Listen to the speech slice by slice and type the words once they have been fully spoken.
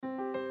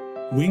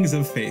Wings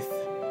of Faith.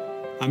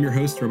 I'm your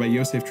host, Rabbi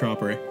Yosef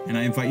Tropper, and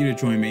I invite you to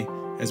join me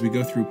as we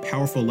go through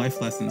powerful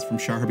life lessons from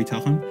Shar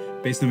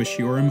HaBitachon based on the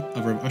shiurim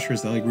of Rav Asher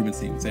Zelig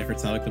Rubenstein, Zecher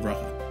Tzadik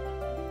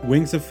Livracha.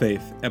 Wings of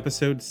Faith,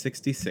 Episode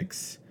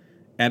 66.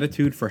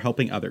 Attitude for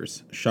Helping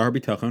Others, Shar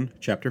HaBitachon,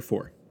 Chapter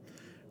 4.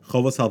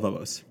 Chovos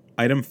HaLevavos,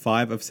 Item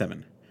 5 of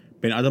 7.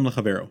 Ben Adam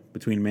Lechavero,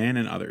 Between Man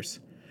and Others.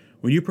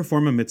 When you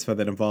perform a mitzvah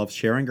that involves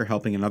sharing or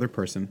helping another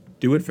person,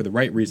 do it for the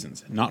right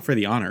reasons, not for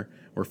the honor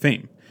or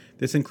fame.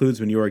 This includes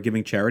when you are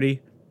giving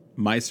charity,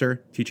 meiser,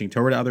 teaching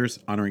Torah to others,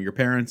 honoring your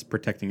parents,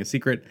 protecting a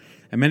secret,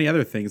 and many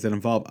other things that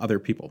involve other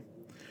people.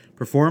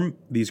 Perform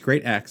these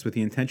great acts with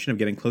the intention of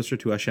getting closer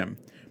to Hashem.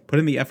 Put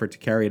in the effort to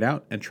carry it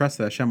out, and trust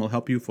that Hashem will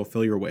help you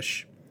fulfill your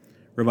wish.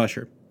 Rav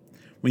Asher.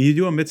 When you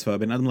do a mitzvah,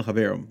 ben adam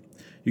l'chavero,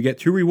 you get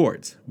two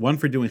rewards, one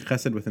for doing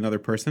chesed with another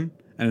person,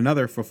 and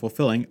another for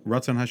fulfilling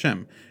Ratzon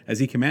Hashem, as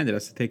He commanded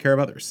us to take care of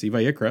others. See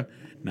Vayikra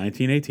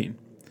 19:18.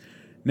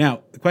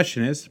 Now, the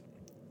question is,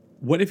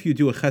 what if you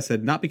do a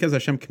chesed not because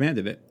Hashem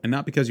commanded it, and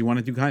not because you want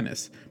to do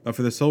kindness, but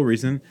for the sole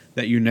reason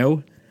that you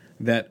know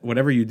that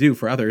whatever you do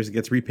for others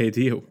gets repaid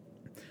to you?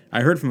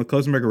 I heard from the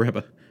Klosenberger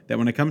Rebbe that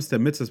when it comes to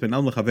mitzvahs ben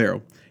adam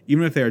l'chavero,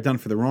 even if they are done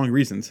for the wrong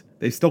reasons,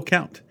 they still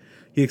count.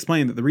 He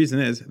explained that the reason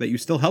is that you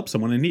still help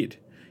someone in need.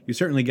 You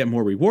certainly get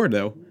more reward,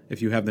 though,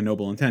 if you have the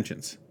noble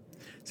intentions.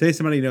 Say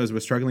somebody knows of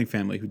a struggling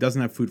family who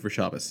doesn't have food for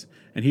Shabbos,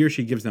 and he or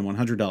she gives them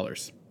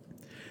 $100.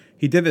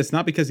 He did this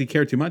not because he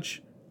cared too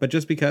much, but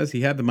just because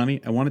he had the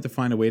money and wanted to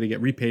find a way to get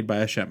repaid by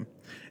Hashem.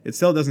 It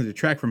still doesn't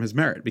detract from his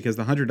merit, because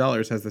the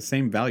 $100 has the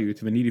same value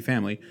to the needy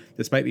family,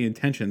 despite the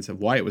intentions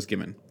of why it was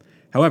given.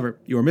 However,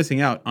 you are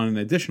missing out on an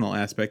additional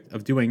aspect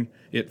of doing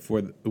it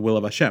for the will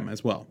of Hashem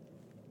as well.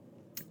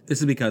 This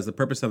is because the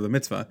purpose of the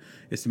mitzvah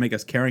is to make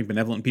us caring,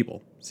 benevolent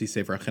people, see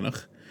Sefer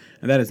HaChinuch,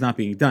 and that is not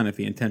being done if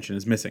the intention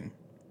is missing.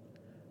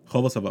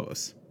 Chovos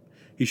HaLevavos.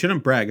 He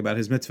shouldn't brag about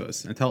his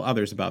mitzvahs and tell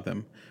others about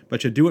them,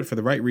 but should do it for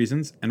the right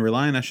reasons and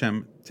rely on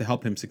Hashem to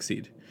help him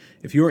succeed.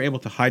 If you are able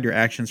to hide your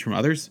actions from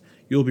others,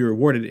 you will be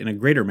rewarded in a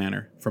greater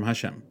manner from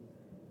Hashem.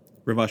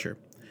 Rav Asher.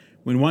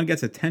 When one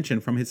gets attention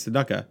from his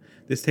tzedakah,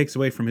 this takes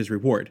away from his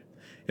reward.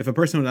 If a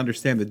person would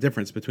understand the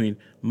difference between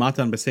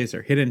matan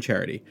b'seser, hidden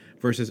charity,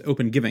 versus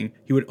open giving,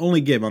 he would only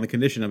give on the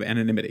condition of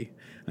anonymity.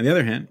 On the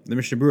other hand, the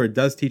Mishnah Berurah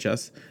does teach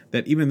us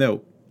that even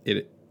though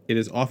it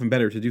is often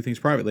better to do things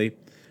privately,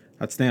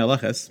 Hatznei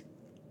Aleches,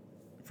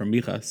 from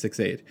Micha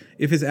 6:8,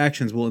 if his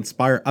actions will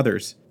inspire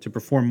others to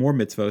perform more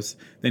mitzvos,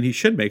 then he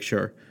should make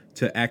sure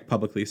to act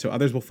publicly so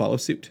others will follow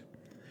suit.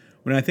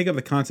 When I think of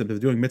the concept of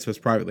doing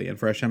mitzvahs privately and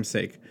for Hashem's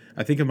sake,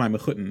 I think of my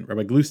mechutin,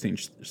 Rabbi Glustein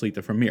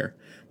Shlita from Mir.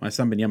 My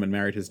son Binyamin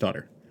married his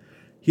daughter.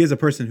 He is a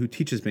person who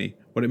teaches me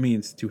what it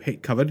means to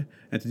hate kavod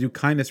and to do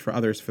kindness for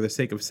others for the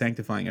sake of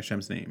sanctifying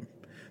Hashem's name.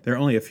 There are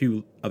only a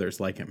few others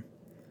like him.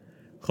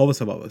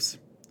 Chovos HaLevavos.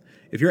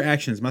 If your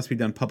actions must be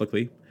done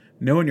publicly,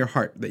 know in your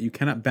heart that you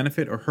cannot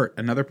benefit or hurt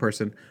another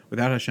person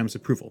without Hashem's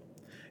approval.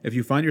 If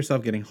you find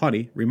yourself getting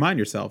haughty, remind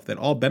yourself that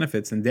all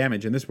benefits and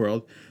damage in this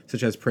world,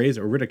 such as praise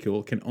or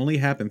ridicule, can only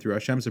happen through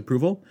Hashem's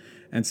approval,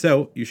 and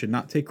so you should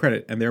not take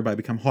credit and thereby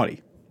become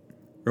haughty.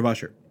 Rav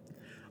Asher.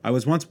 I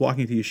was once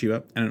walking to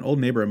yeshiva, and an old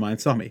neighbor of mine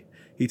saw me.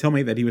 He told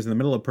me that he was in the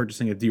middle of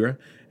purchasing a dira,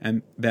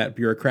 and that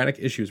bureaucratic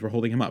issues were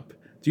holding him up.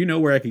 Do you know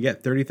where I could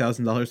get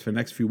 $30,000 for the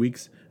next few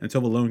weeks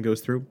until the loan goes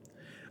through?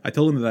 I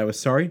told him that I was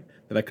sorry,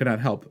 that I could not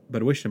help,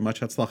 but wished him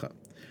much hatzlacha.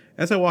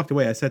 As I walked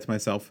away, I said to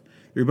myself,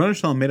 the Rebbeinu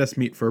Shalom made us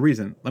meet for a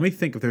reason. Let me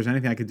think if there's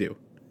anything I could do.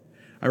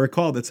 I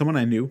recalled that someone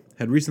I knew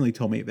had recently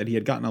told me that he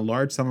had gotten a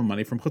large sum of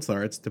money from Chutz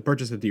La'aretz to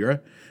purchase a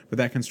dira, but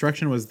that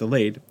construction was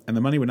delayed and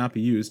the money would not be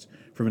used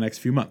for the next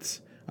few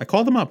months. I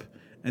called him up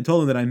and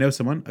told him that I know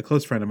someone, a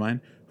close friend of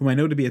mine, whom I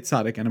know to be a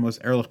tzaddik and a most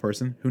erlich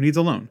person, who needs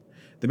a loan.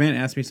 The man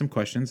asked me some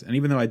questions, and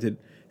even though I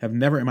have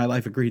never in my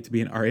life agreed to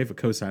be an RAV, a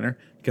co-signer,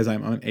 because I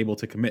am unable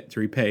to commit to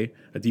repay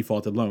a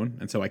defaulted loan,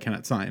 and so I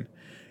cannot sign,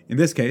 in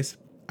this case,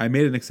 I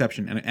made an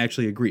exception and I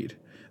actually agreed.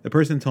 The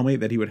person told me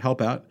that he would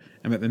help out,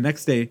 and that the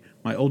next day,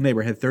 my old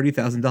neighbor had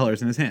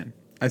 $30,000 in his hand.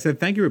 I said,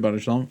 thank you, Rebbeinu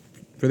Shalom,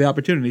 for the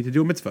opportunity to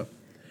do a mitzvah.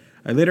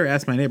 I later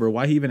asked my neighbor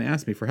why he even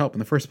asked me for help in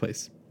the first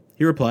place.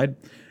 He replied,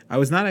 I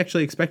was not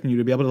actually expecting you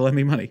to be able to lend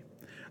me money.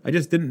 I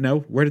just didn't know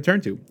where to turn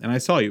to, and I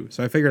saw you,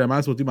 so I figured I might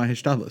as well do my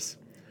hishtadlus.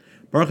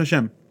 Baruch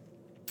Hashem,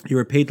 you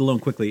repaid the loan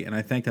quickly, and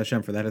I thanked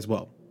Hashem for that as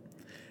well.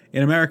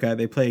 In America,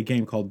 they play a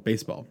game called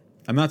baseball.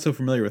 I'm not so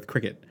familiar with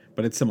cricket,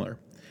 but it's similar.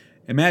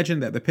 Imagine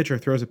that the pitcher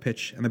throws a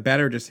pitch, and the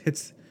batter just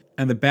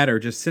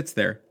sits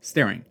there,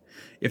 staring.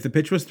 If the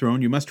pitch was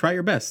thrown, you must try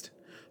your best.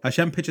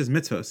 Hashem pitches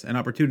mitzvos and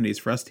opportunities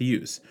for us to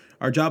use.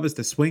 Our job is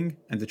to swing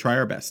and to try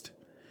our best.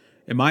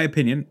 In my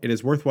opinion, it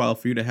is worthwhile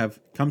for you to have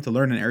come to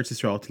learn in Eretz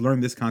Yisrael to learn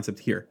this concept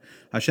here.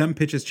 Hashem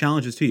pitches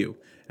challenges to you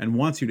and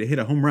wants you to hit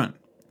a home run.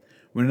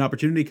 When an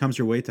opportunity comes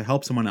your way to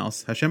help someone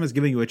else, Hashem is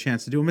giving you a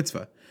chance to do a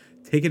mitzvah.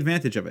 Take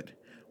advantage of it.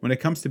 When it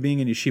comes to being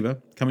in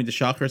yeshiva, coming to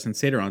Shachris and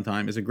Seder on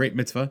time is a great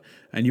mitzvah,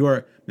 and you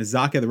are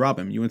mizakeh the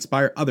rabbim. You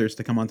inspire others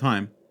to come on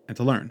time and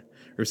to learn.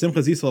 Rav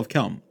Simcha Zisel of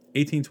Kelm,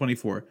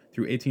 1824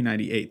 through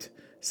 1898,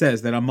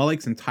 says that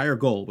Amalek's entire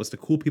goal was to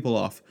cool people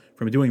off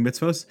from doing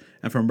mitzvos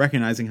and from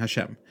recognizing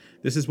Hashem.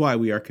 This is why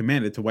we are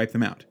commanded to wipe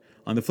them out.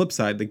 On the flip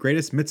side, the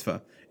greatest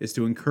mitzvah is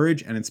to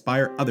encourage and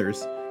inspire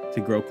others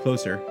to grow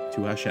closer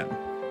to Hashem.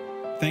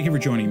 Thank you for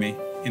joining me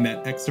in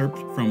that excerpt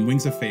from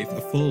Wings of Faith,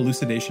 a full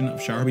elucidation of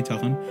Sha'ar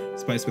HaBitachon,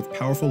 spiced with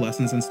powerful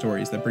lessons and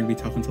stories that bring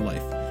bitachon to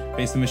life,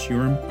 based on the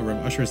shiurim of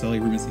Rav Asher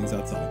Zelig Rubenstein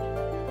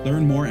Zatzal.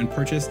 Learn more and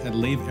purchase at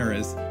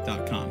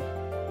leiverez.com.